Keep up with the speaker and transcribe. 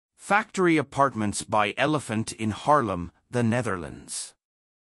Factory apartments by Elephant in Haarlem, the Netherlands.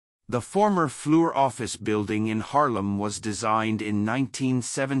 The former Fluor office building in Haarlem was designed in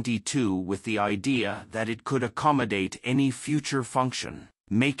 1972 with the idea that it could accommodate any future function,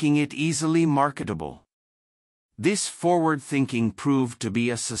 making it easily marketable. This forward thinking proved to be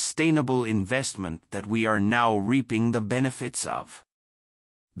a sustainable investment that we are now reaping the benefits of.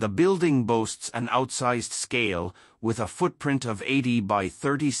 The building boasts an outsized scale, with a footprint of 80 by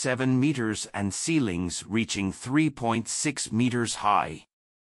 37 meters and ceilings reaching 3.6 meters high.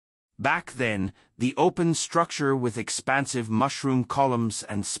 Back then, the open structure with expansive mushroom columns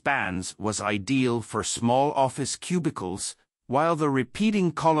and spans was ideal for small office cubicles, while the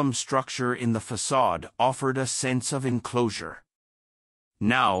repeating column structure in the façade offered a sense of enclosure.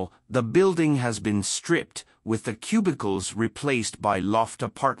 Now, the building has been stripped, with the cubicles replaced by loft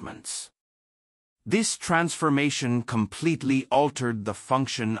apartments. This transformation completely altered the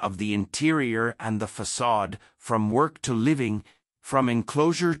function of the interior and the façade, from work to living, from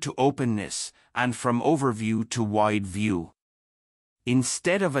enclosure to openness, and from overview to wide view.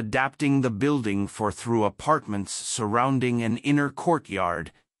 Instead of adapting the building for through apartments surrounding an inner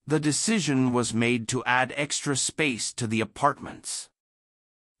courtyard, the decision was made to add extra space to the apartments.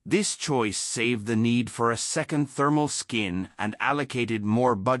 This choice saved the need for a second thermal skin and allocated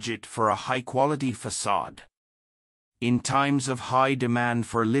more budget for a high-quality façade. In times of high demand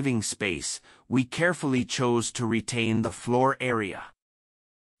for living space, we carefully chose to retain the floor area.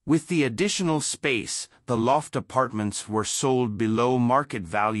 With the additional space, the loft apartments were sold below market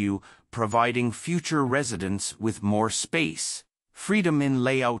value, providing future residents with more space, freedom in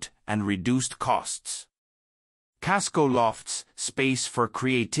layout, and reduced costs. Casco lofts, space for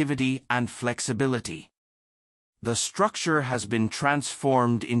creativity and flexibility. The structure has been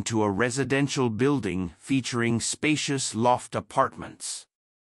transformed into a residential building featuring spacious loft apartments.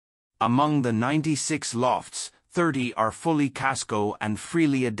 Among the 96 lofts, 30 are fully casco and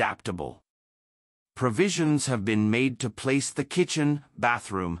freely adaptable. Provisions have been made to place the kitchen,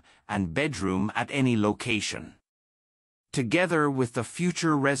 bathroom, and bedroom at any location. Together with the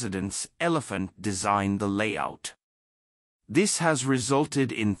future residents, Elephant designed the layout. This has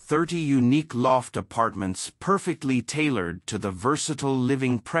resulted in 30 unique loft apartments perfectly tailored to the versatile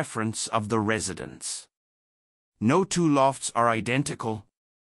living preference of the residents. No two lofts are identical.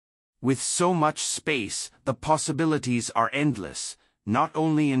 With so much space, the possibilities are endless, not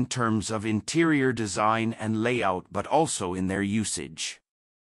only in terms of interior design and layout but also in their usage.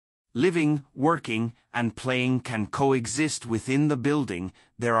 Living, working, and playing can coexist within the building.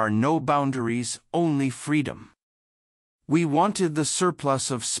 There are no boundaries, only freedom. We wanted the surplus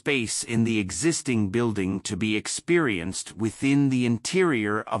of space in the existing building to be experienced within the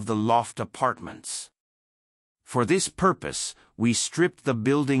interior of the loft apartments. For this purpose, we stripped the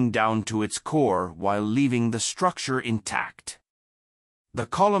building down to its core while leaving the structure intact. The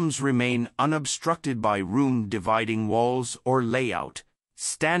columns remain unobstructed by room-dividing walls or layout,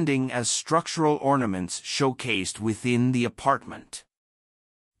 standing as structural ornaments showcased within the apartment.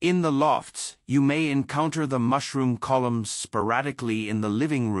 In the lofts, you may encounter the mushroom columns sporadically in the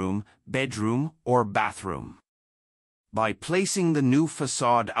living room, bedroom, or bathroom. By placing the new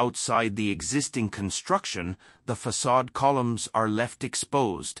façade outside the existing construction, the façade columns are left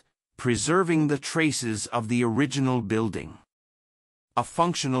exposed, preserving the traces of the original building. A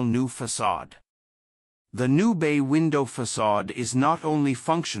functional new façade. The new bay window façade is not only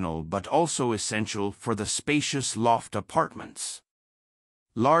functional but also essential for the spacious loft apartments.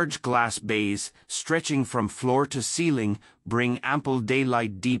 Large glass bays, stretching from floor to ceiling, bring ample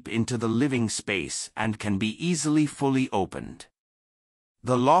daylight deep into the living space and can be easily fully opened.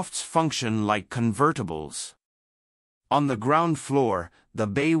 The lofts function like convertibles. On the ground floor, the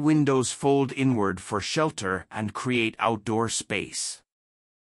bay windows fold inward for shelter and create outdoor space.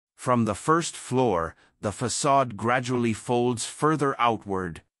 From the first floor, the façade gradually folds further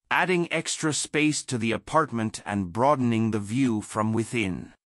outward, adding extra space to the apartment and broadening the view from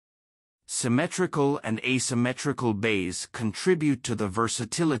within. Symmetrical and asymmetrical bays contribute to the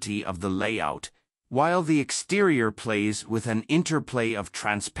versatility of the layout, while the exterior plays with an interplay of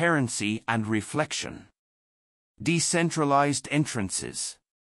transparency and reflection. Decentralized entrances.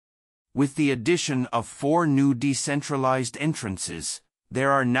 With the addition of 4 new decentralized entrances,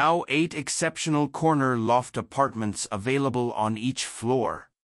 there are now 8 exceptional corner loft apartments available on each floor.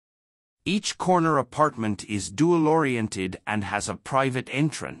 Each corner apartment is dual-oriented and has a private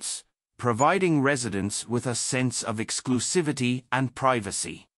entrance, providing residents with a sense of exclusivity and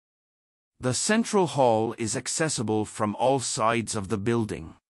privacy. The central hall is accessible from all sides of the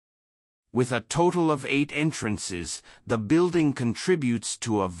building. With a total of 8 entrances, the building contributes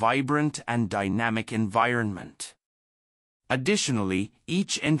to a vibrant and dynamic environment. Additionally,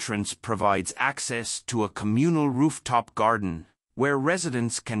 each entrance provides access to a communal rooftop garden, where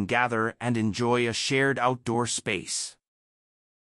residents can gather and enjoy a shared outdoor space.